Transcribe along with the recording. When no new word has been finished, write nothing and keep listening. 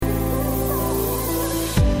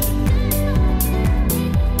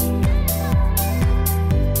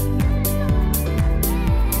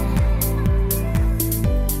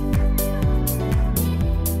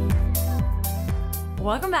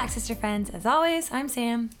Welcome back, sister friends. As always, I'm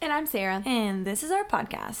Sam. And I'm Sarah. And this is our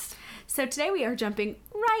podcast. So today we are jumping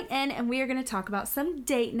right in and we are going to talk about some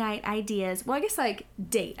date night ideas. Well, I guess like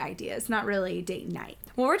date ideas, not really date night.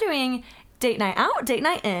 Well, we're doing date night out, date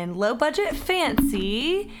night in, low budget,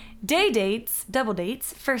 fancy, day dates, double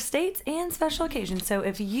dates, first dates, and special occasions. So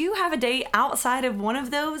if you have a date outside of one of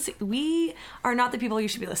those, we are not the people you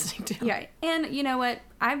should be listening to. Yeah. And you know what?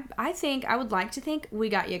 I would like to think we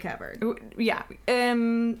got you covered. Yeah.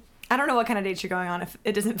 I don't know what kind of dates you're going on if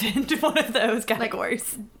it doesn't fit into one of those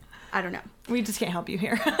categories. I don't know. We just can't help you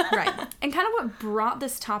here. Right. And kind of what brought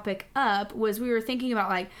this topic up was we were thinking about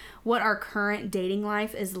like what our current dating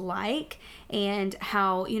life is like and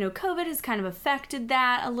how, you know, COVID has kind of affected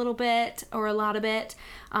that a little bit or a lot of it.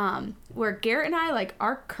 Where Garrett and I, like,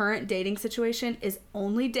 our current dating situation is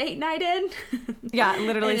only date night in. Yeah,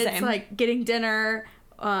 literally and same. It's like getting dinner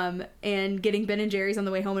and getting Ben and Jerry's on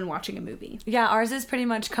the way home and watching a movie. Yeah, ours is pretty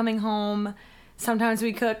much coming home. Sometimes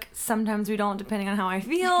we cook, sometimes we don't, depending on how I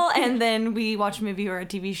feel. And then we watch a movie or a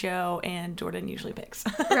TV show, and Jordan usually picks.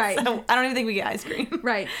 Right. So I don't even think we get ice cream.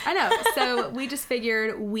 Right. I know. So we just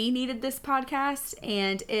figured we needed this podcast,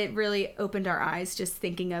 and it really opened our eyes just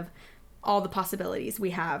thinking of all the possibilities we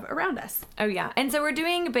have around us. Oh, yeah. And so we're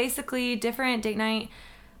doing basically different date night,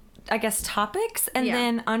 I guess, topics. And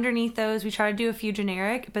then underneath those, we try to do a few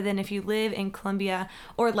generic. But then if you live in Columbia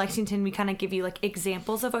or Lexington, we kind of give you, like,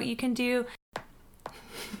 examples of what you can do.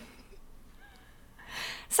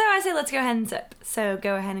 So I say let's go ahead and sip. So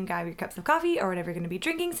go ahead and grab your cups of coffee or whatever you're going to be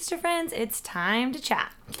drinking, sister friends. It's time to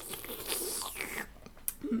chat.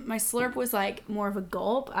 My slurp was like more of a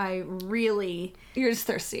gulp. You're just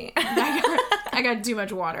thirsty. I got too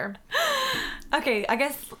much water. Okay, I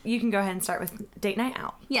guess you can go ahead and start with date night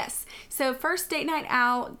out. Yes. So first date night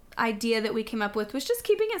out idea that we came up with was just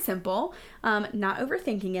keeping it simple, not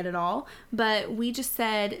overthinking it at all. But we just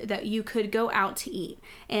said that you could go out to eat.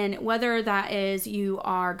 And whether that is you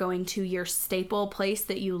are going to your staple place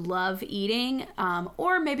that you love eating,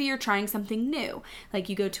 or maybe you're trying something new. Like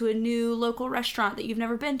you go to a new local restaurant that you've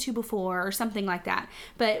never been to before or something like that.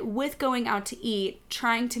 But with going out to eat,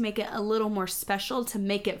 trying to make it a little more special to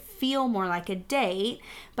make it feel more like a date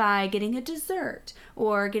by getting a dessert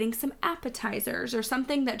or getting some appetizers or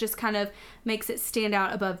something that just kind of makes it stand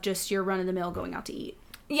out above just your run-of-the-mill going out to eat.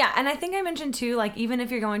 Yeah, and I think I mentioned too, like, even if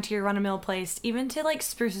you're going to your run-of-the-mill place, even to, like,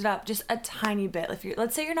 spruce it up just a tiny bit.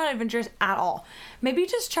 Let's say you're not adventurous at all, maybe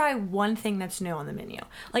just try one thing that's new on the menu.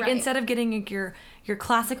 Like, instead of getting like, your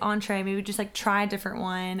classic entree, maybe just, like, try a different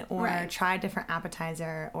one or try a different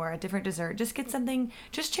appetizer or a different dessert. Just get something,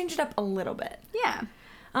 just change it up a little bit. Yeah.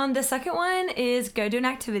 The second one is go do an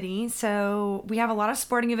activity. So we have a lot of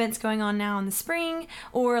sporting events going on now in the spring,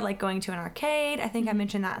 or like going to an arcade. I think I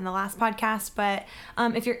mentioned that in the last podcast. But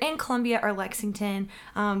if you're in Columbia or Lexington,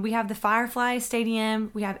 we have the Firefly Stadium.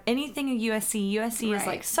 We have anything at USC. USC is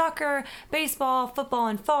like soccer, baseball, football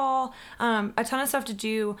in fall. A ton of stuff to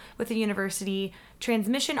do with the university.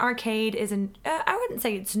 Transmission Arcade is I wouldn't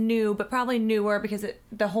say it's new, but probably newer because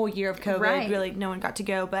the whole year of COVID, really no one got to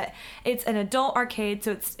go. But it's an adult arcade,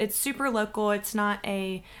 so it's super local. It's not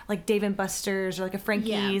a like Dave & Buster's or like a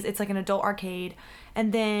Frankie's. It's like an adult arcade.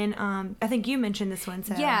 And then I think you mentioned this one,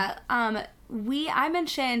 so yeah. I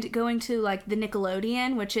mentioned going to like the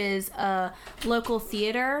Nickelodeon, which is a local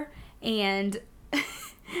theater, and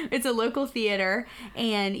it's a local theater,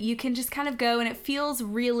 and you can just kind of go, and it feels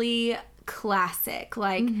really classic,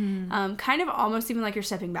 like kind of almost even like you're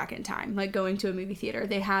stepping back in time, like going to a movie theater.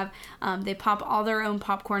 They have they pop all their own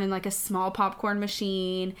popcorn in like a small popcorn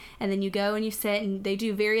machine, and then you go and you sit, and they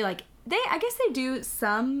do very like I guess they do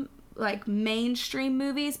some like mainstream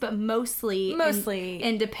movies, but mostly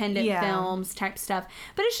independent films type stuff.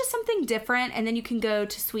 But it's just something different. And then you can go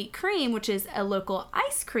to Sweet Cream, which is a local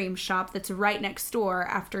ice cream shop that's right next door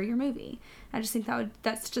after your movie. I just think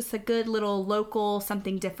that's just a good little local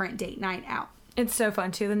something different date night out. It's so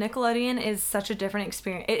fun too. The Nickelodeon is such a different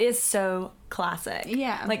experience. It is so classic.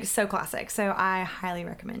 Yeah. Like so classic. So I highly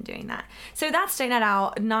recommend doing that. So that's date night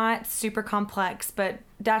out. Not super complex, but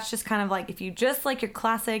that's just kind of like if you just like your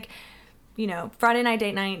classic, you know, Friday night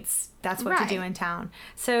date nights, that's what to do in town.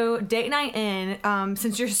 So date night in,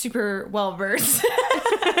 since you're super well versed,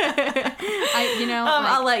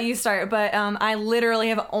 I'll let you start. But I literally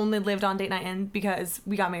have only lived on date night in because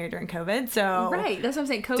we got married during COVID. So that's what I'm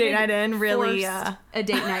saying. COVID date night in really a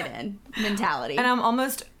date night in mentality, and I'm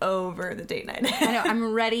almost over the date night in. I know.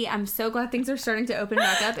 I'm ready. I'm so glad things are starting to open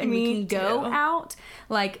back up, and we can go out.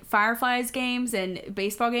 Like Fireflies games and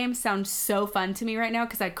baseball games sound so fun to me right now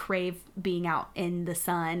because I crave being out in the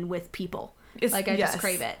sun with people. I just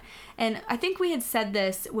crave it. And I think we had said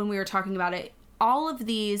this when we were talking about it all of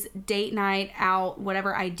these date night out,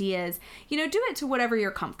 whatever ideas, do it to whatever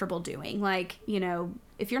you're comfortable doing. Like,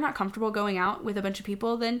 if you're not comfortable going out with a bunch of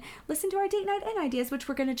people, then listen to our date night in ideas, which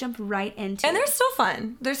we're going to jump right into. And they're still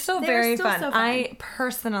fun. They're still very fun. So fun. I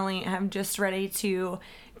personally am just ready to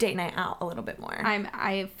date night out a little bit more.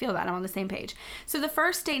 I feel that I'm on the same page. So the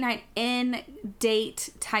first date night in date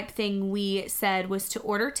type thing we said was to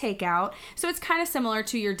order takeout. So it's kind of similar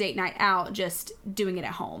to your date night out, just doing it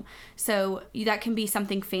at home. So that can be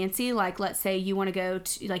something fancy, like let's say you want to go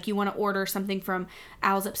to, like you want to order something from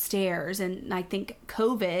Al's Upstairs, and I think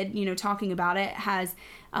COVID, talking about it, has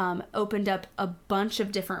opened up a bunch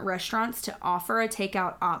of different restaurants to offer a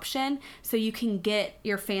takeout option, so you can get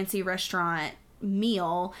your fancy restaurant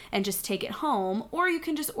meal and just take it home, or you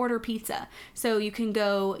can just order pizza. So you can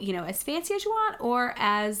go, as fancy as you want, or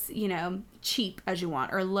as, cheap as you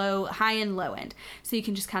want, or high and low end. So you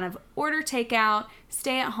can just kind of order takeout,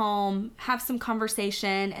 stay at home, have some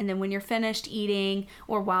conversation, and then when you're finished eating,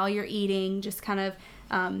 or while you're eating, just kind of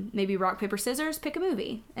maybe rock, paper, scissors, pick a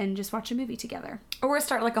movie and just watch a movie together. Or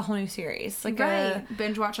start like a whole new series. Like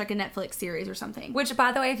binge watch like a Netflix series or something. Which,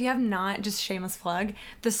 by the way, if you have not, just shameless plug,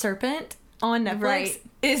 The Serpent on Netflix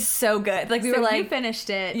is so good. Like we finished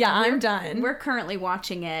it. Yeah, I'm done. We're currently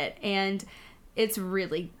watching it, and it's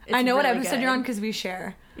really. I know really what episode good. you're on because we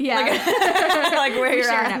share. Yeah, like where you're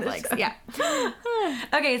share at. Netflix. Yeah.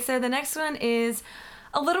 Okay, so the next one is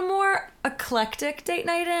a little more eclectic date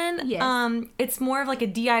night in. Yes. It's more of like a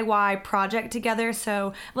DIY project together.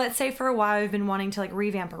 So let's say for a while we've been wanting to like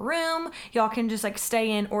revamp a room. Y'all can just like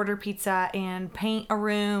stay in, order pizza, and paint a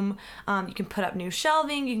room. You can put up new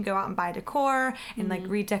shelving. You can go out and buy decor and like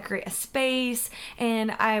redecorate a space. And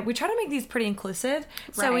we try to make these pretty inclusive.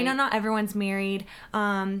 So we know not everyone's married.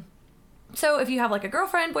 So if you have like a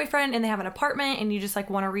girlfriend, boyfriend, and they have an apartment and you just like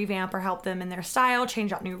want to revamp or help them in their style,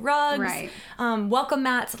 change out new rugs, welcome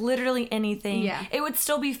mats, literally anything. Yeah. It would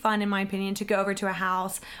still be fun, in my opinion, to go over to a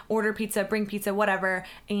house, order pizza, bring pizza, whatever,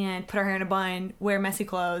 and put our hair in a bun, wear messy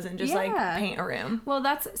clothes, and just like paint a room. Well,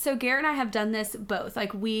 so Garrett and I have done this both.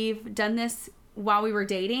 Like we've done this while we were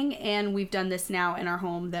dating, and we've done this now in our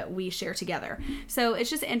home that we share together. So it's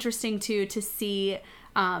just interesting to see.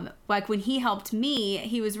 Like when he helped me,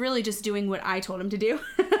 he was really just doing what I told him to do.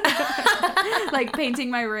 Like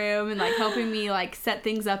painting my room and like helping me like set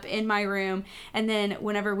things up in my room. And then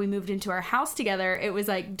whenever we moved into our house together, it was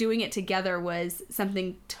like doing it together was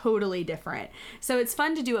something totally different. So it's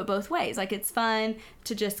fun to do it both ways. Like it's fun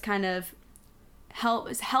to just kind of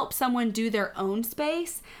help someone do their own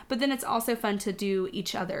space, but then it's also fun to do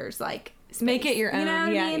each other's like space. Make it your own. You know what I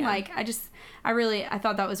mean? Yeah. Like I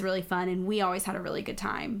thought that was really fun, and we always had a really good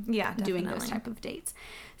time doing those type of dates.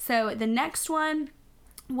 So the next one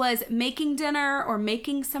was making dinner or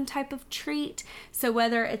making some type of treat. So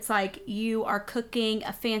whether it's like you are cooking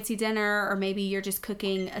a fancy dinner, or maybe you're just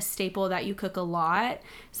cooking a staple that you cook a lot,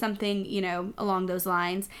 something, along those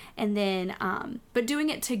lines. And then, but doing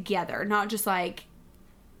it together, not just like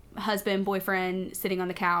husband, boyfriend sitting on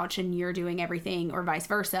the couch and you're doing everything, or vice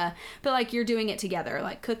versa, but like you're doing it together,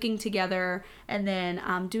 like cooking together, and then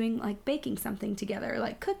doing like baking something together,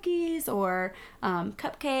 like cookies or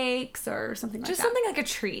cupcakes or something like that. Just something like a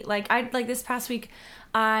treat. Like this past week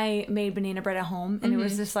I made banana bread at home, and it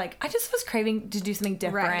was just like I just was craving to do something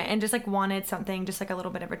different, and just like wanted something just like a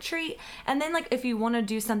little bit of a treat. And then like if you want to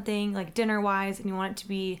do something like dinner wise and you want it to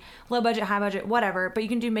be low budget, high budget, whatever, but you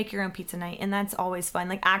can make your own pizza night, and that's always fun.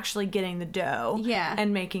 Like actually getting the dough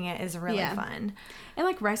and making it is really fun. And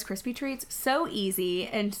like Rice Krispie treats, so easy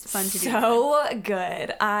and fun to do. So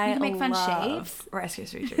good. I can make fun love shapes. Rice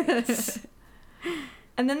Krispie treats.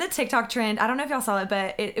 And then the TikTok trend, I don't know if y'all saw it,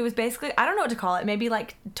 but it was basically, I don't know what to call it, maybe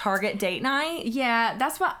like Target date night. Yeah,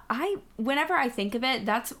 that's what whenever I think of it,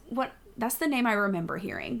 that's the name I remember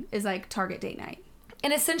hearing, is like Target date night.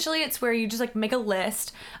 And essentially it's where you just like make a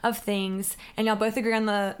list of things and y'all both agree on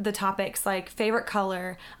the topics, like favorite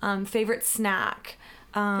color, favorite snack,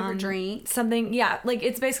 favorite drink, something. Like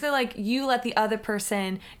it's basically like you let the other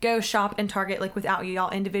person go shop in Target like without you.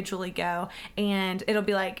 Y'all individually go, and it'll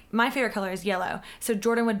be like my favorite color is yellow, so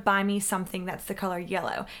Jordan would buy me something that's the color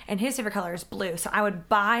yellow, and his favorite color is blue, so I would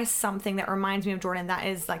buy something that reminds me of Jordan that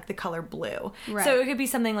is like the color blue. Right. So it could be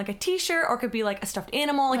something like a t-shirt, or it could be like a stuffed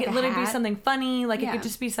animal, like it literally be something funny, like it could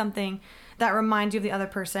just be something that reminds you of the other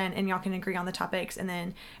person, and y'all can agree on the topics. And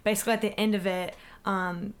then basically at the end of it,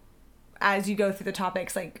 as you go through the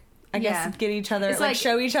topics, like I guess get each other, like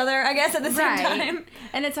show each other, I guess, at the same time.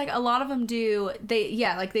 And it's like a lot of them do, they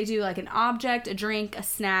do like an object, a drink, a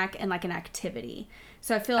snack, and like an activity.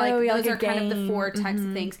 So I feel like those are kind of the four types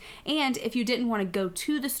of things. And if you didn't want to go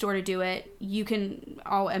to the store to do it, you can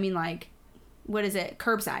what is it?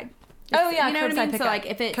 Curbside. Oh yeah, you know what I mean? pickup. So like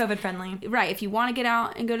if it COVID friendly. Right, if you want to get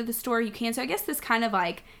out and go to the store, you can. So I guess this kind of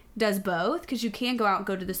like does both, because you can go out and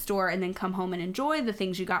go to the store and then come home and enjoy the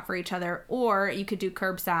things you got for each other, or you could do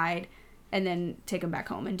curbside and then take them back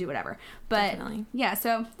home and do whatever. But Definitely. yeah,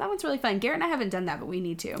 so that one's really fun. Garrett and I haven't done that, but we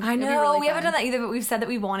need to. I know, we haven't done that either, but we've said that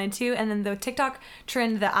we wanted to. And then the TikTok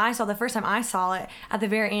trend that I saw, the first time I saw it, at the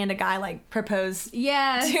very end, a guy like proposed to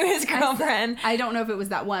his girlfriend. I don't know if it was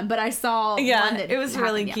that one, but I saw one that it was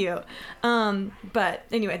really happened, cute. But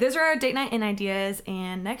anyway, those are our date night in ideas.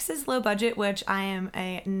 And next is low budget, which I am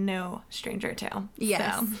a no stranger to.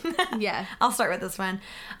 Yes. So. Yeah. I'll start with this one.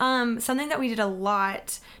 Something that we did a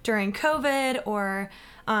lot during COVID or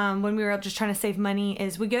when we were just trying to save money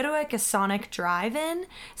is we go to like a Sonic drive-in.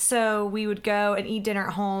 So we would go and eat dinner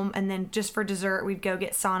at home, and then just for dessert we'd go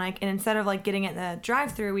get Sonic, and instead of like getting it in the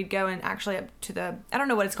drive-thru, we'd go and actually up to the, I don't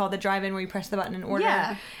know what it's called, the drive-in where you press the button and order.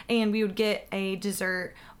 Yeah. And we would get a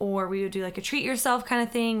dessert, or we would do like a treat yourself kind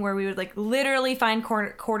of thing where we would like literally find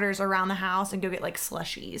quarters around the house and go get like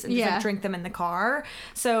slushies and just like drink them in the car.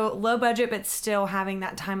 So low budget, but still having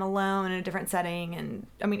that time alone in a different setting. And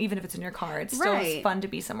I mean, even if it's in your car, it's still fun to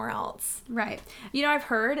be somewhere else. Right. You know, I've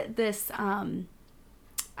heard this, I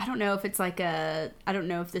don't know if it's like I don't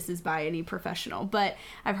know if this is by any professional, but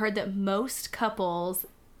I've heard that most couples,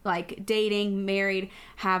 like dating, married,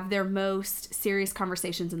 have their most serious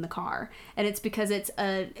conversations in the car. And it's because it's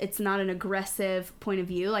not an aggressive point of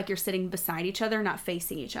view. Like you're sitting beside each other, not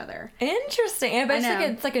facing each other. Interesting. And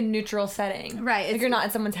it's like a neutral setting. Right. Like you're not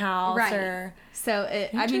at someone's house. Right. Or... So,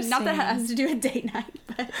 I mean, not that it has to do with date night,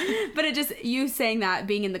 but it just, you saying that,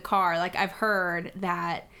 being in the car, like I've heard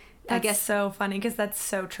that. That's, I guess, so funny because that's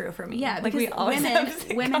so true for me. Yeah, like we always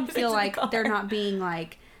women feel like they're not being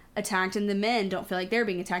like attacked, and the men don't feel like they're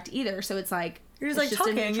being attacked either. So it's like you're just like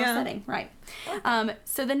talking, a neutral setting, right? Okay.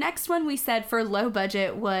 So the next one we said for low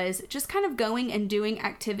budget was just kind of going and doing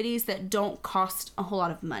activities that don't cost a whole lot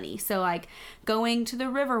of money. So like going to the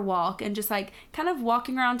river walk and just like kind of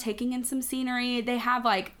walking around, taking in some scenery. They have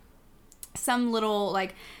like some little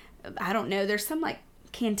like, I don't know, there's some like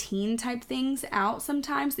canteen type things out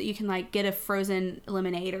sometimes that you can like get a frozen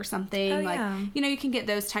lemonade or something. You know, you can get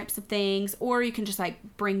those types of things, or you can just like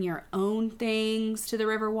bring your own things to the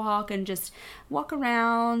river walk and just walk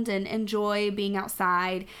around and enjoy being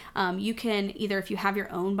outside. You can either, if you have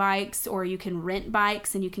your own bikes, or you can rent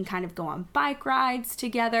bikes and you can kind of go on bike rides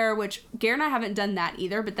together, which Garrett and I haven't done that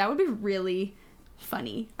either, but that would be really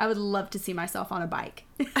funny. I would love to see myself on a bike.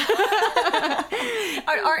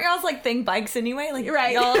 Aren't y'all's like thing bikes anyway? Like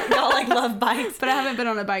right. y'all like love bikes. But I haven't been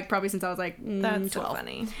on a bike probably since I was like That's 12. So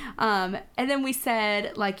funny. And then we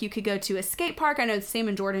said like you could go to a skate park. I know Sam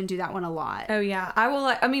and Jordan do that one a lot. Oh yeah.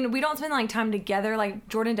 I mean, we don't spend like time together. Like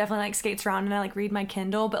Jordan definitely like skates around and I like read my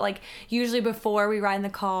Kindle, but like usually before we ride in the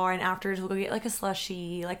car and afterwards we'll go get like a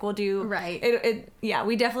slushie. Like we'll do yeah,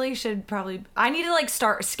 we definitely should probably, I need to like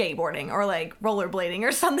start skateboarding or like rollerblading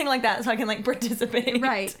or something like that so I can like participate.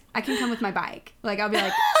 Right. I can come with my bike. Like I'll be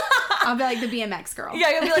like the BMX girl. Yeah,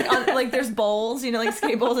 you'll be like on, like there's bowls, you know, like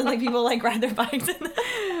skate bowls, and like people like ride their bikes.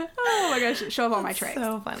 Oh my gosh, show off all my tricks.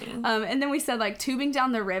 So funny. And then we said like tubing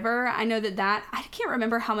down the river. I know that I can't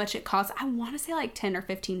remember how much it costs. I want to say like $10 or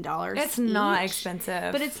 $15. It's not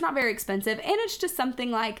expensive, but it's not very expensive, and it's just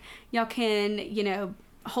something like y'all can, you know,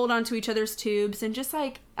 hold on to each other's tubes and just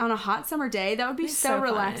like on a hot summer day, that would be so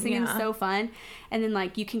relaxing and so fun. And then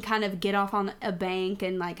like you can kind of get off on a bank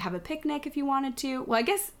and like have a picnic if you wanted to. Well,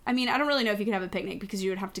 I mean I don't really know if you could have a picnic because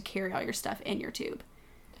you would have to carry all your stuff in your tube.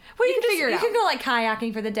 Well, you can figure it out. You can go like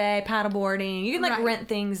kayaking for the day, paddleboarding. You can like rent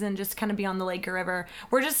things and just kind of be on the lake or river.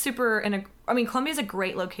 We're just super Columbia's a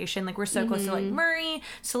great location. Like we're so close to like Murray,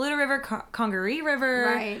 Saluda River, Congaree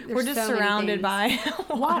River. Right. We're just surrounded by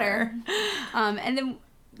water. And then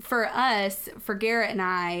for us, for Garrett and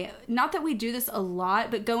I, not that we do this a lot,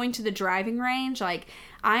 but going to the driving range, like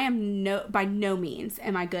I am by no means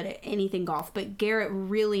am I good at anything golf, but Garrett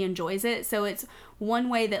really enjoys it. So it's one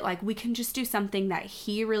way that like we can just do something that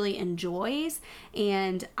he really enjoys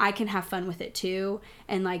and I can have fun with it too.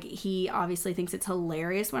 And like he obviously thinks it's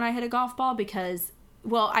hilarious when I hit a golf ball because,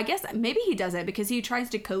 well, I guess maybe he does it because he tries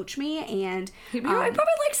to coach me, and he probably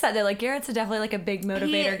likes that though. Like Garrett's definitely like a big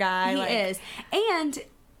motivator guy. He is. And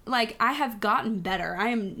like I have gotten better. I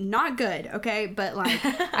am not good, okay, but like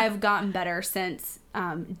I've gotten better since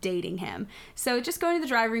dating him. So just going to the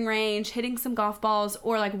driving range, hitting some golf balls,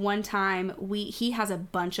 or like one time he has a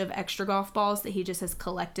bunch of extra golf balls that he just has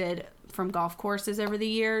collected from golf courses over the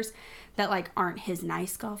years that like aren't his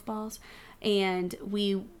nice golf balls. and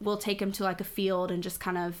we will take them to like a field and just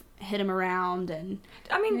kind of hit them around. And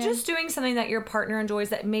I mean, just doing something that your partner enjoys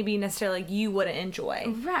that maybe necessarily like, you wouldn't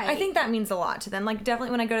enjoy. Right. I think that means a lot to them. Like,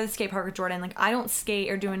 definitely when I go to the skate park with Jordan, like, I don't skate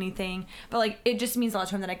or do anything, but like, it just means a lot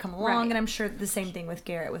to him that I come along. Right. And I'm sure the same thing with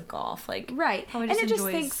Garrett with golf. Like, right. probably And it just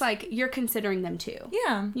enjoys... thinks like you're considering them too.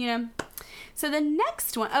 Yeah. You know? So the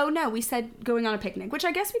next one, oh no, we said going on a picnic, which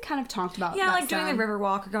I guess we kind of talked about. Yeah, like doing time. the river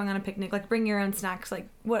walk or going on a picnic. Like, bring your own snacks. Like,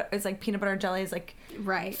 what is like peanut butter jelly is like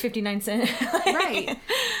right 59 cents. Right.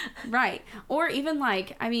 Right. Or even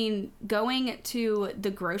like, I mean, going to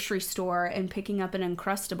the grocery store and picking up an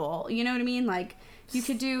Uncrustable. You know what I mean? Like, you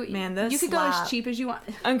could do, man, those you could slap. go as cheap as you want.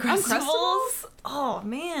 Uncrustables? Oh,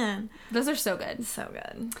 man. Those are so good. So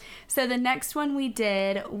good. So the next one we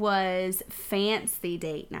did was fancy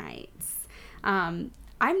date nights. I'm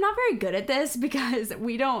not very good at this because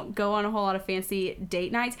we don't go on a whole lot of fancy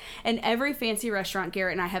date nights. And every fancy restaurant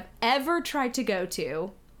Garrett and I have ever tried to go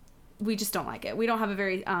to, we just don't like it. We don't have a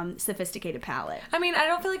very sophisticated palate. I mean, I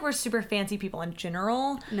don't feel like we're super fancy people in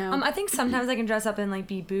general. No. I think sometimes I can dress up and like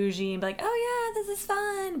be bougie and be like, oh yeah, this is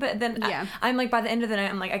fun. But then Yeah. I'm like, by the end of the night,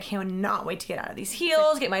 I'm like, I cannot wait to get out of these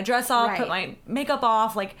heels, get my dress off, Right. put my makeup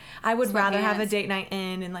off. Like, I would rather have a Sweatpants. date night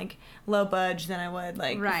in and like low budge than I would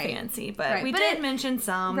like Right. fancy. But Right. we But did mention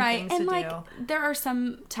some Right. things And to like, do. there are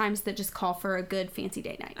some times that just call for a good fancy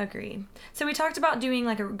date night. Agreed. So we talked about doing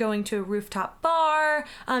like going to a rooftop bar.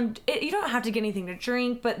 You don't have to get anything to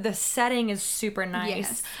drink, but the setting is super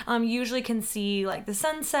nice. Yes. Usually can see like the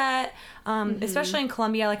sunset, especially in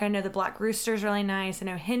Columbia. Like I know the Black Rooster is really nice. I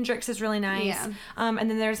know Hendrix is really nice. Yeah. And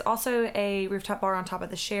then there's also a rooftop bar on top of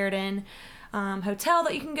the Sheridan hotel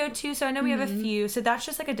that you can go to. So I know we have a few. So that's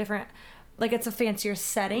just like a different, like it's a fancier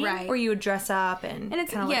setting Right. where you would dress up and And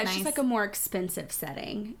it's, kinda yeah, look it's nice. just like a more expensive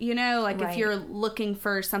setting. You know, like if Right. you're looking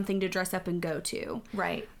for something to dress up and go to.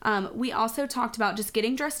 Right. We also talked about just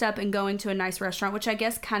getting dressed up and going to a nice restaurant, which I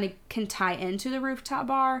guess kind of can tie into the rooftop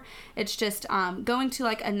bar. It's just going to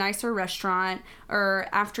like a nicer restaurant, or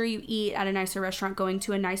after you eat at a nicer restaurant, going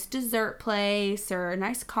to a nice dessert place or a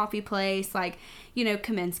nice coffee place, like, you know,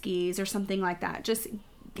 Kaminsky's or something like that. Just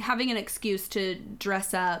having an excuse to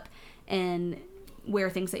dress up and wear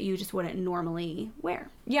things that you just wouldn't normally wear.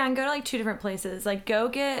 Yeah, and go to like 2 different places. Like go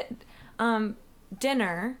get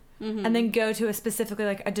dinner and then go to a specifically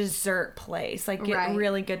like a dessert place. Like get Right.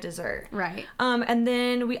 really good dessert. Right. And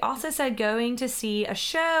then we also said going to see a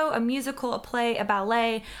show, a musical, a play, a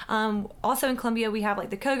ballet. Also in Columbia we have like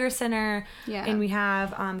the Koger Center. Yeah. And we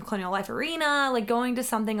have Colonial Life Arena. Like going to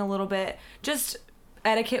something a little bit just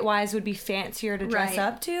etiquette wise would be fancier to dress Right.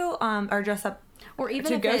 up to. Or dress up Or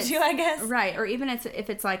even to if go it's, to, I guess. Right. Or even if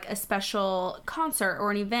it's like a special concert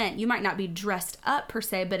or an event, you might not be dressed up per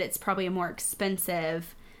se, but it's probably a more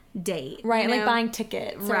expensive date. Right, you like know? buying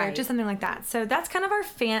tickets or Right. just something like that. So that's kind of our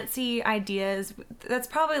fancy ideas. That's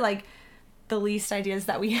probably like the least ideas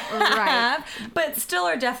that we have, Right. but still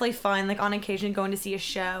are definitely fun. Like on occasion going to see a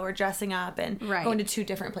show or dressing up and Right. going to 2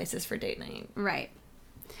 different places for date night. Right.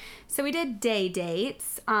 So we did day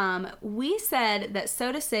dates. We said that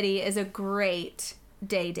Soda City is a great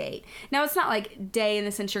day date. Now it's not like day in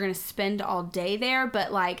the sense you're going to spend all day there,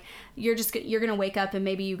 but like you're going to wake up and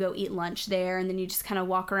maybe you go eat lunch there, and then you just kind of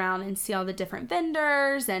walk around and see all the different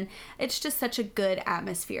vendors, and it's just such a good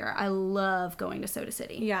atmosphere. I love going to Soda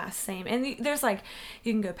City. Yeah, same. And there's like,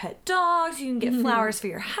 you can go pet dogs, you can get flowers for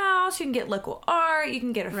your house, you can get local art, you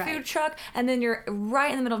can get a Right. food truck, and then you're right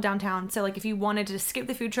in the middle of downtown. So like if you wanted to skip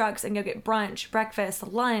the food trucks and go get brunch, breakfast,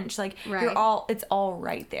 lunch, like Right. it's all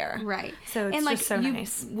right there. Right. So it's and like just so you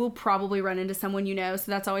nice. will probably run into someone you know, so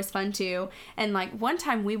that's always fun too. And like one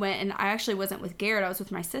time we went, and I actually wasn't with Garrett, I was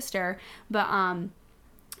with my sister, but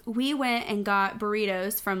we went and got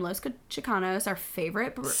burritos from Los Chicanos, our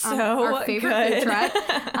favorite food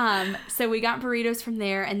truck. So we got burritos from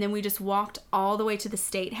there, and then we just walked all the way to the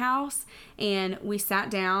State House, and we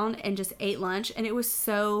sat down and just ate lunch, and it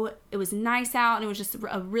was nice out, and it was just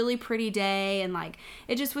a really pretty day, and like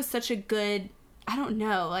it just was such a good, I don't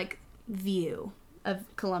know, like view of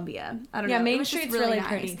Columbia. I don't know. Yeah, Main It was just Street's really nice.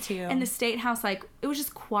 pretty, too. And the State House, like it was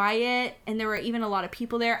just quiet, and there were even a lot of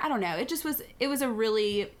people there. I don't know. It was a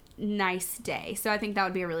really nice day. So I think that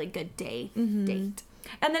would be a really good date. And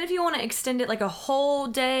then if you want to extend it like a whole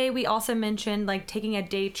day, we also mentioned like taking a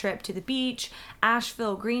day trip to the beach,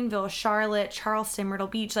 Asheville, Greenville, Charlotte, Charleston, Myrtle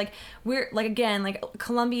Beach. Like we're like, again, like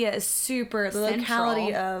Columbia is super, the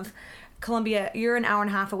locality of Columbia, you're an hour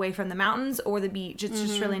and a half away from the mountains or the beach. It's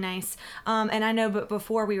just really nice. And I know, but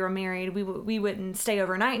before we were married, we wouldn't stay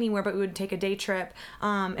overnight anywhere, but we would take a day trip,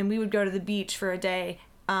 and we would go to the beach for a day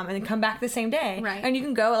and then come back the same day. Right. And you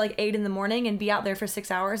can go at like 8 in the morning and be out there for 6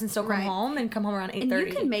 hours and still come Right. home and come home around 8:30. And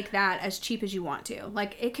you can make that as cheap as you want to.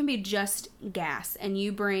 Like, it can be just gas, and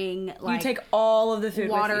you bring like you take all of the food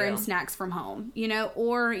water with you. and snacks from home, you know,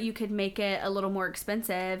 or you could make it a little more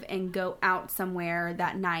expensive and go out somewhere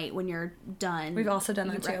that night when you're done. We've also done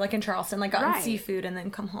that too, Right. like in Charleston, like gotten Right. seafood and then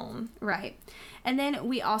come home. Right. And then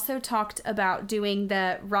we also talked about doing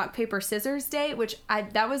the rock, paper, scissors date, which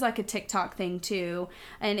that was like a TikTok thing too.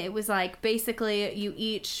 And it was like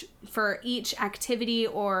basically for each activity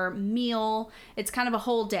or meal, it's kind of a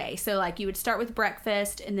whole day. So like you would start with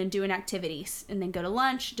breakfast and then do an activity and then go to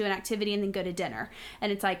lunch, do an activity and then go to dinner.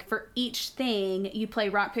 And it's like for each thing you play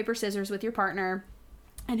rock, paper, scissors with your partner.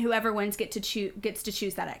 And whoever wins gets to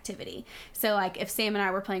choose that activity. So, like, if Sam and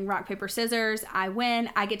I were playing rock, paper, scissors, I win,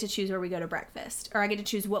 I get to choose where we go to breakfast. Or I get to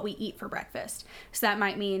choose what we eat for breakfast. So that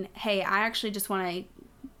might mean, hey, I actually just want to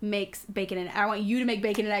make bacon and I want you to make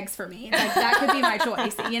bacon and eggs for me. Like, that could be my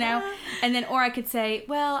choice, you know? And then, or I could say,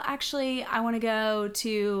 well, actually, I want to go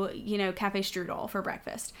to, you know, Cafe Strudel for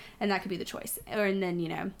breakfast. And that could be the choice. And then, you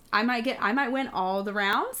know, I might win all the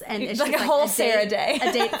rounds and it's like just a whole Sarah day.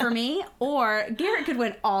 a date for me. Or Garrett could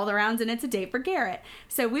win all the rounds and it's a date for Garrett.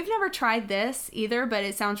 So we've never tried this either, but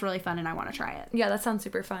it sounds really fun and I want to try it. Yeah, that sounds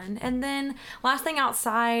super fun. And then last thing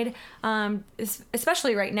outside,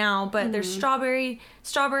 especially right now, but there's strawberry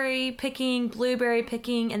picking, blueberry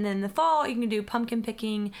picking, and then in the fall you can do pumpkin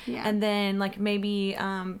picking, and then like maybe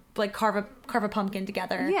like carve a pumpkin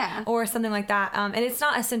together, or something like that. And it's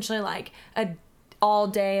not essentially like a all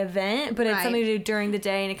day event, but it's something to do during the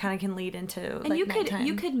day, and it kind of can lead into and like you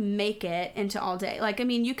nighttime. could make it into all day. Like, I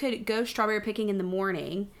mean, you could go strawberry picking in the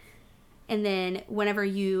morning. And then whenever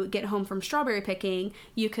you get home from strawberry picking,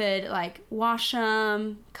 you could like wash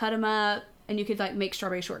them, cut them up, and you could like make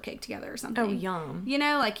strawberry shortcake together or something. Oh, yum. You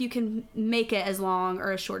know, like you can make it as long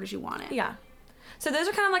or as short as you want it. Yeah. So those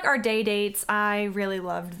are kind of like our day dates. I really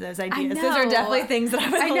loved those ideas. I know. Those are definitely things that I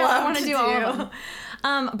would love I want to do all of them.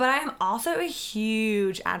 But I'm also a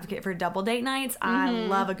huge advocate for double date nights. I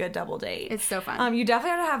love a good double date. It's so fun. You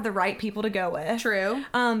definitely have to have the right people to go with. True.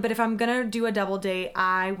 But if I'm gonna do a double date,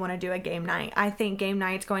 I want to do a game night. I think game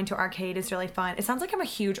nights going to arcade is really fun. It sounds like I'm a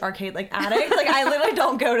huge arcade like addict. Like I literally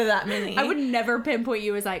don't go to that many. I would never pinpoint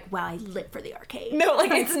you as like, wow, I live for the arcade. No,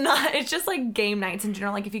 like it's not. It's just like game nights in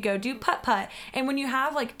general. Like if you go do putt-putt, and when you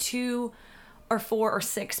have like 2 or 4 or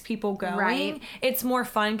 6 people going, it's more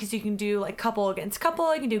fun because you can do like couple against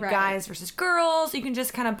couple. You can do guys versus girls. You can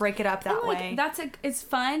just kind of break it up that way. It's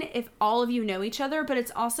fun if all of you know each other, but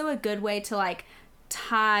it's also a good way to like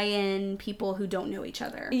tie in people who don't know each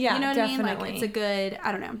other. Yeah, you know what definitely. I mean? Like it's a good,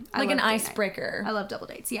 I don't know. Like an icebreaker. I love double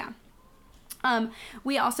dates. Yeah.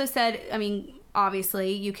 We also said, I mean,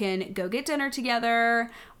 obviously you can go get dinner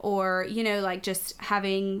together or, you know, like just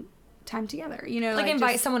having time together, you know, like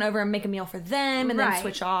invite someone over and make a meal for them and then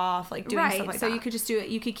switch off, like doing stuff like that. So you could just do it.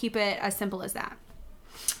 You could keep it as simple as that.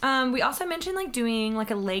 We also mentioned like doing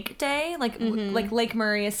like a lake day, like like Lake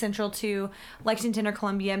Murray is central to Lexington or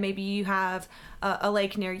Columbia. Maybe you have a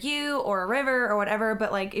lake near you or a river or whatever,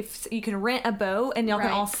 but like if you can rent a boat and y'all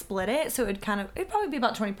can all split it, so it'd probably be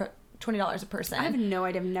about $20 a person. I have no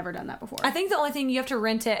idea. I've never done that before. I think the only thing you have to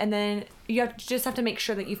rent it, and then you just have to make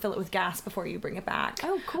sure that you fill it with gas before you bring it back.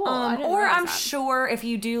 Oh, cool. Or I'm sure if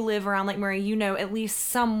you do live around Lake Murray, you know at least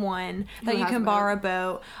someone that you can borrow a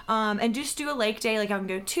boat. And just do a lake day. Like I can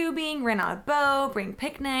go tubing, rent out a boat, bring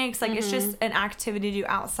picnics. Like it's just an activity to do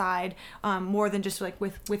outside, more than just like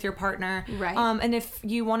with your partner. Right. And if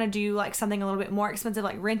you want to do like something a little bit more expensive,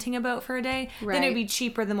 like renting a boat for a day, then it'd be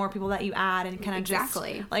cheaper the more people that you add and kind of just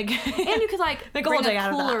like. And you could like make bring a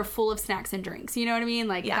cooler full of snacks and drinks. You know what I mean?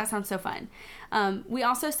 Like that sounds so fun. We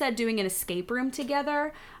also said doing an escape room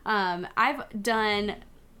together. I've done,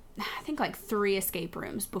 I think like 3 escape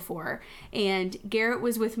rooms before, and Garrett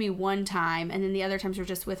was with me one time, and then the other times were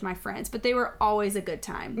just with my friends. But they were always a good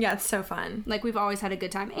time. Yeah, it's so fun. Like we've always had a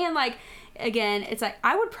good time, and like again, it's like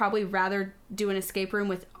I would probably rather do an escape room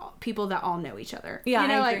with people that all know each other. Yeah, you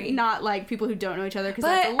know, I agree. Like not like people who don't know each other.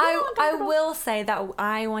 But I will say that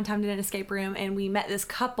I one time did an escape room and we met this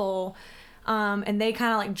couple. And they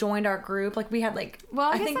kind of like joined our group. Like we had like,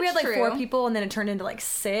 I think we had like 4 people, and then it turned into like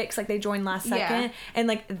 6. Like they joined last second, and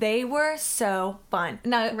like they were so fun.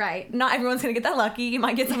 Now, not everyone's gonna get that lucky. You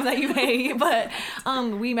might get someone that you hate, but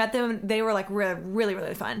we met them. They were like really, really,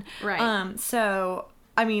 really fun. Right. So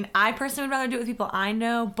I mean, I personally would rather do it with people I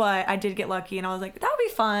know, but I did get lucky and I was like, that would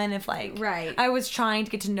be fun if like Right. I was trying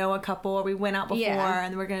to get to know a couple or we went out before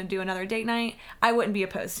and we're going to do another date night. I wouldn't be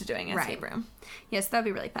opposed to doing an escape room. Yes, that'd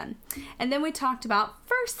be really fun. And then we talked about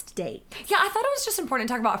first date. Yeah, I thought it was just important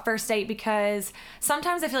to talk about first date because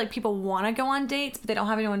sometimes I feel like people want to go on dates, but they don't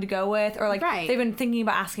have anyone to go with, or like they've been thinking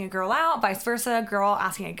about asking a girl out, vice versa, girl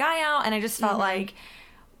asking a guy out, and I just felt like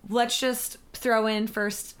let's just throw in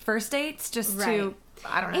first dates just to,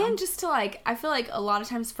 I don't know. And just to like, I feel like a lot of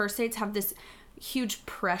times first dates have this huge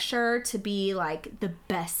pressure to be like the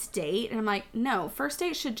best date, and I'm like, no, first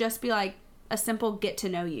date should just be like a simple get to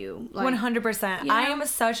know you. Like, 100%. You know? I am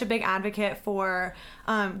such a big advocate for,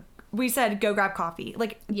 we said go grab coffee.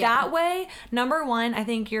 Like that way, number one, I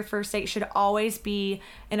think your first date should always be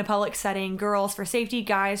in a public setting. Girls for safety,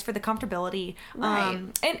 guys for the comfortability. Right.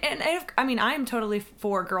 And if, I mean, I'm totally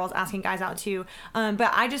for girls asking guys out too.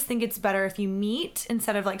 But I just think it's better if you meet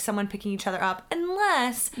instead of like someone picking each other up,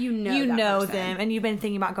 unless you know them and you've been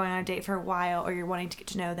thinking about going on a date for a while or you're wanting to get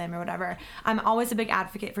to know them or whatever. I'm always a big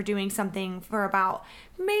advocate for doing something for about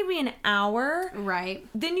maybe an hour. Right.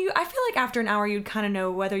 Then I feel like after an hour, you'd kind of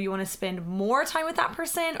know whether you want to spend more time with that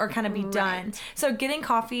person or kind of be done. So getting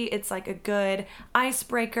coffee, it's like a good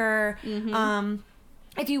icebreaker.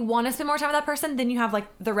 If you want to spend more time with that person, then you have like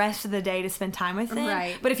the rest of the day to spend time with them.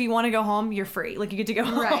 Right. But if you want to go home, you're free. Like you get to go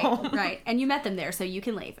home. Right. And you met them there, so you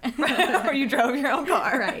can leave. Or you drove your own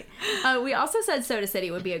car. Right. We also said Soda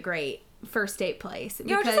City would be a great first date place.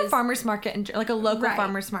 You know, just a farmer's market, and like a local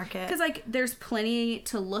farmer's market. Because like there's plenty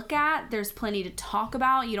to look at. There's plenty to talk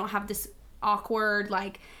about. You don't have this awkward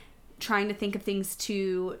like trying to think of things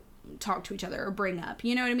to talk to each other or bring up.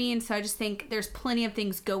 You know what I mean? So I just think there's plenty of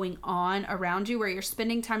things going on around you where you're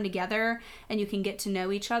spending time together and you can get to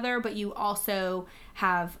know each other, but you also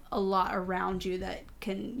have a lot around you that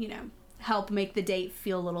can, you know, help make the date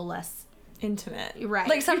feel a little less intimate. Right.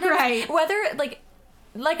 Like sometimes, whether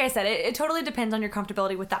like I said, it totally depends on your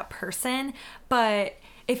comfortability with that person, but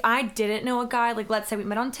if I didn't know a guy, like let's say we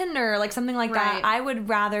met on Tinder, like something like that, I would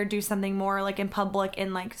rather do something more like in public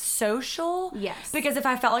and like social. Yes. Because if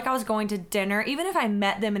I felt like I was going to dinner, even if I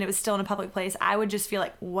met them and it was still in a public place, I would just feel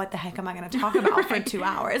like, what the heck am I going to talk about for 2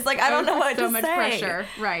 hours? Like I don't know what to say. So much pressure.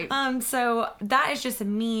 Right. So that is just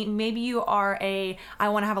me. Maybe you are I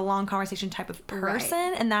want to have a long conversation type of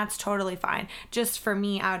person, and that's totally fine. Just for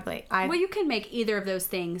me, I would well, you can make either of those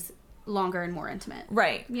things longer and more intimate.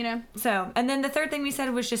 Right. You know? So, and then the third thing we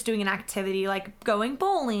said was just doing an activity like going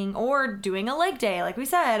bowling or doing a leg day, like we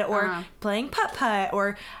said, or playing putt-putt,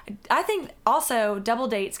 or I think also double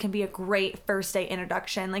dates can be a great first date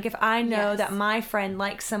introduction. Like if I know that my friend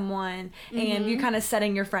likes someone and you're kind of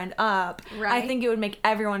setting your friend up, I think it would make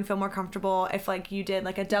everyone feel more comfortable if like you did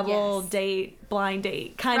like a double date, blind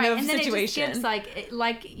date kind of and then situation. It just gives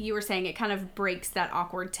like you were saying, it kind of breaks that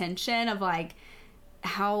awkward tension of like,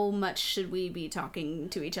 how much should we be talking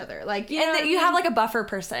to each other? Like, you know, you have like a buffer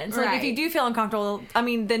person. So like if you do feel uncomfortable, I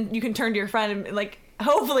mean, then you can turn to your friend and like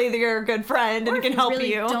hopefully they're a good friend and can help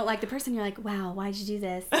you. Don't like the person, you're like, wow, why'd you do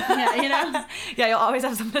this? Yeah, you know. Yeah, you'll always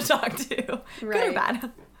have someone to talk to, good or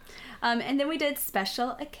bad. And then we did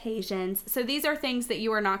special occasions. So these are things that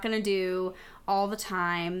you are not going to do all the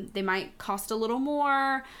time. They might cost a little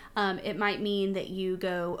more. It might mean that you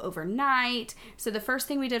go overnight. So the first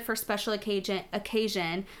thing we did for special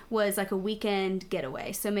occasion was like a weekend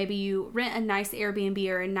getaway. So maybe you rent a nice Airbnb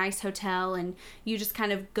or a nice hotel and you just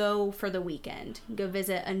kind of go for the weekend, go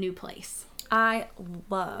visit a new place. I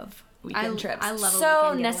love weekend trips. I love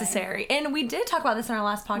so necessary. And we did talk about this in our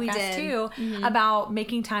last podcast too, about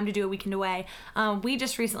making time to do a weekend away. We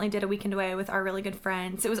just recently did a weekend away with our really good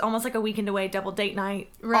friends. It was almost like a weekend away double date night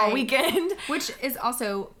all weekend, which is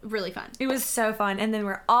also really fun. It was so fun. And then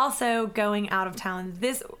we're also going out of town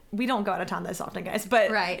we don't go out of town this often, guys,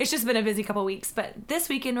 but it's just been a busy couple weeks. But this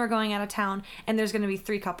weekend we're going out of town and there's going to be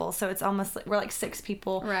 3 couples. So it's almost like we're like 6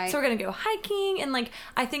 people. So we're going to go hiking. And like,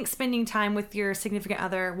 I think spending time with your significant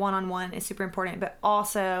other one-on-one is super important, but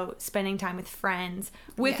also spending time with friends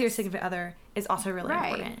with your significant other is also really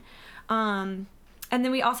important. And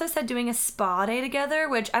then we also said doing a spa day together,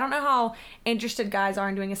 which I don't know how interested guys are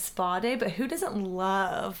in doing a spa day, but who doesn't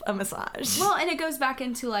love a massage? Well, and it goes back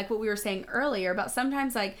into like what we were saying earlier about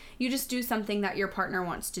sometimes like you just do something that your partner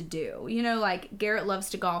wants to do. You know, like Garrett loves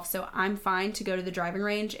to golf, so I'm fine to go to the driving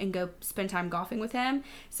range and go spend time golfing with him.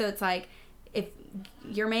 So it's like if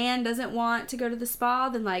your man doesn't want to go to the spa,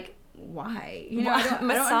 then like why? You know, I don't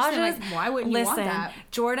Massages. understand, like, why wouldn't you want that?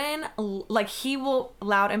 Jordan, like, he will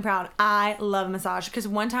loud and proud. I love massage because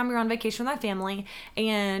one time we were on vacation with my family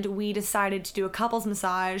and we decided to do a couples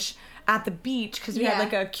massage at the beach because we had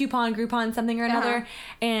like a Groupon, something or another.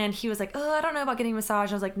 And he was like, oh, I don't know about getting a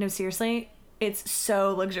massage. I was like, no, seriously. It's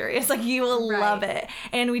so luxurious. Like, you will love it.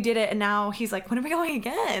 And we did it, and now he's like, when are we going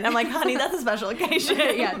again? I'm like, honey, that's a special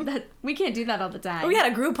occasion. We can't do that all the time. We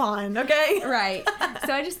had a Groupon, okay? Right.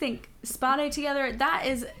 So I just think spa day together, that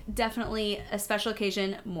is definitely a special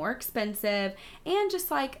occasion, more expensive, and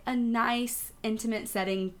just like a nice, intimate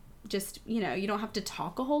setting. Just, you know, you don't have to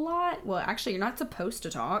talk a whole lot. Well, actually, you're not supposed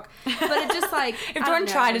to talk. But it just like... if Jordan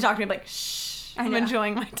tried to talk to me, I'd be like, shh. I'm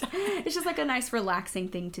enjoying my time. It's just like a nice relaxing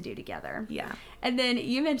thing to do together. Yeah. And then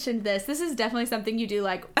you mentioned this. This is definitely something you do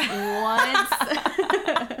like once.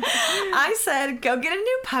 I said, go get a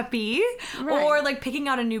new puppy or like picking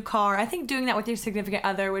out a new car. I think doing that with your significant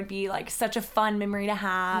other would be like such a fun memory to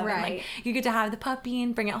have. Right. And, like, you get to have the puppy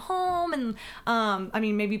and bring it home. And I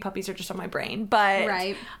mean, maybe puppies are just on my brain,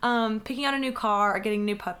 but picking out a new car or getting a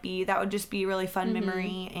new puppy, that would just be a really fun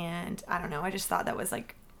memory. And I don't know. I just thought that was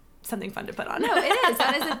like something fun to put on. No, it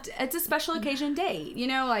is. It's a special occasion date. You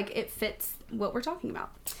know, like it fits what we're talking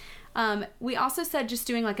about. We also said just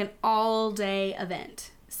doing like an all day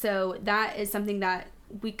event. So that is something that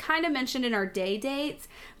we kind of mentioned in our day dates,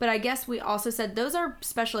 but I guess we also said those are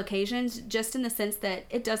special occasions just in the sense that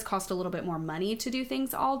it does cost a little bit more money to do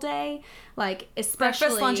things all day. Like, especially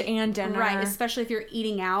breakfast, lunch, and dinner. Right, especially if you're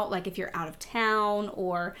eating out, like if you're out of town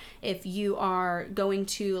or if you are going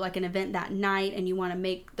to like an event that night and you want to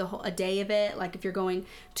make a day of it. Like if you're going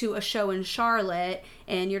to a show in Charlotte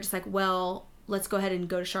and you're just like, well, let's go ahead and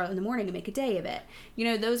go to Charlotte in the morning and make a day of it. You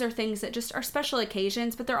know, those are things that just are special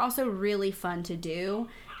occasions, but they're also really fun to do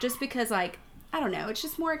just because, like, I don't know, it's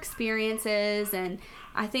just more experiences. And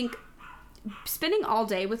I think spending all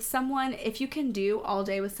day with someone, if you can do all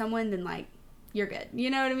day with someone, then, like, you're good.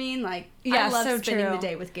 You know what I mean? Like, I love spending the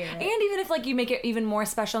day with Garrett. And even if, like, you make it even more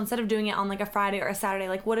special, instead of doing it on, like, a Friday or a Saturday,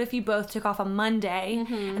 like, what if you both took off a Monday,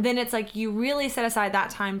 and then it's, like, you really set aside that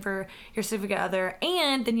time for your significant other,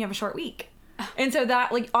 and then you have a short week. And so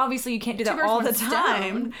that, like, obviously you can't do that all the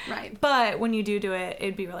time. Right. But when you do it,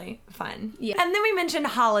 it'd be really fun. Yeah. And then we mentioned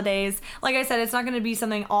holidays. Like I said, it's not going to be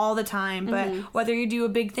something all the time, but whether you do a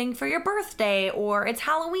big thing for your birthday or it's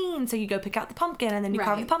Halloween, so you go pick out the pumpkin and then you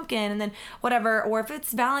carve the pumpkin and then whatever, or if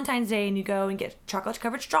it's Valentine's Day and you go and get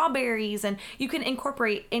chocolate-covered strawberries, and you can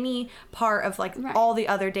incorporate any part of, like, all the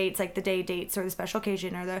other dates, like the day dates or the special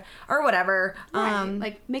occasion or whatever. Right.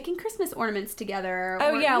 Like making Christmas ornaments together.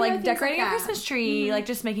 Oh, yeah, like decorating a Christmas tree, like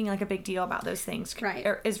just making like a big deal about those things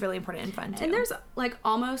is really important and fun too. And there's like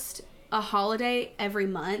almost a holiday every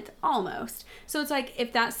month, almost. So it's like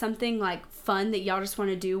if that's something like fun that y'all just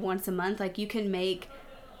want to do once a month, like you can make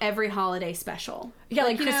every holiday special. Yeah,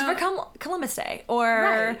 like Christopher Columbus Day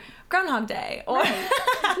or Groundhog Day or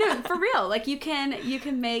no, for real. Like you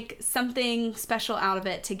can make something special out of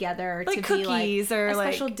it together, like to cookies be like or a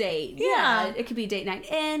like special date. Yeah, it could be date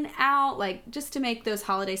night in, out, like just to make those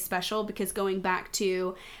holidays special. Because going back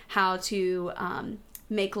to how to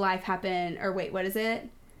make life happen, or wait, what is it?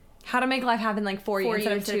 How to make life happen like for you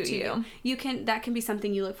instead of to you. That can be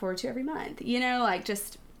something you look forward to every month. You know, like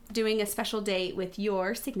just doing a special date with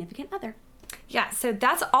your significant other. Yeah, so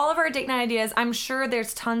that's all of our date night ideas. I'm sure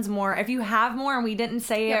there's tons more. If you have more and we didn't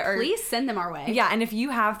say it, or please send them our way. Yeah, and if you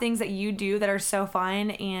have things that you do that are so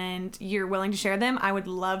fun and you're willing to share them, I would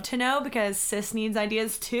love to know, because sis needs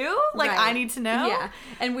ideas too. Like, I need to know. Yeah,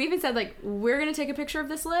 and we even said, like, we're going to take a picture of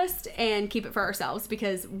this list and keep it for ourselves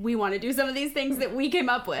because we want to do some of these things that we came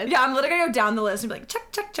up with. Yeah, I'm literally going to go down the list and be like, check.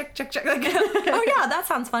 Like, oh yeah, that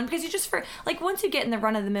sounds fun. Because you just, like, once you get in the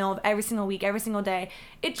run of the mill of every single week, every single day,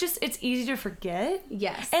 it's easy to forget.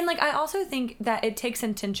 Yes. And, like, I also think that it takes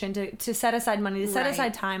intention to set aside money, to set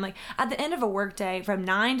aside time. Like, at the end of a work day from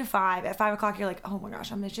 9 to 5, at 5 o'clock, you're like, oh my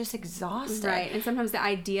gosh, I'm just exhausted. Right. And sometimes the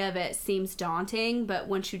idea of it seems daunting, but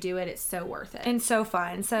once you do it, it's so worth it. And so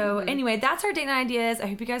fun. So anyway, that's our date night ideas. I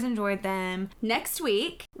hope you guys enjoyed them. Next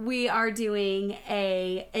week, we are doing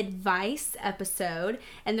a advice episode.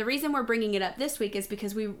 And the reason we're bringing it up this week is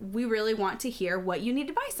because we really want to hear what you need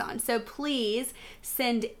advice on. So please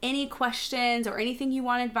send any questions or anything you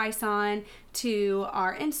want advice on to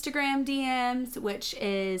our Instagram DMs, which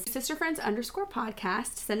is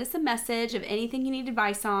sisterfriends_podcast. Send us a message of anything you need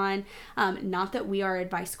advice on. Not that we are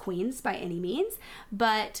advice queens by any means,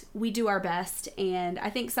 but we do our best. And I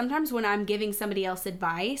think sometimes when I'm giving somebody else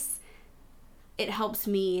advice, it helps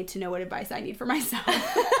me to know what advice I need for myself.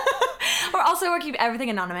 We're keeping everything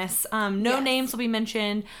anonymous. No names will be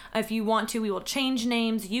mentioned. If you want to, we will change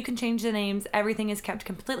names. You can change the names. Everything is kept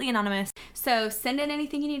completely anonymous. So send in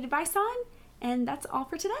anything you need advice on. And that's all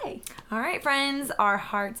for today. All right, friends. Our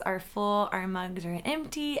hearts are full. Our mugs are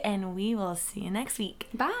empty. And we will see you next week.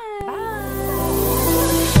 Bye. Bye.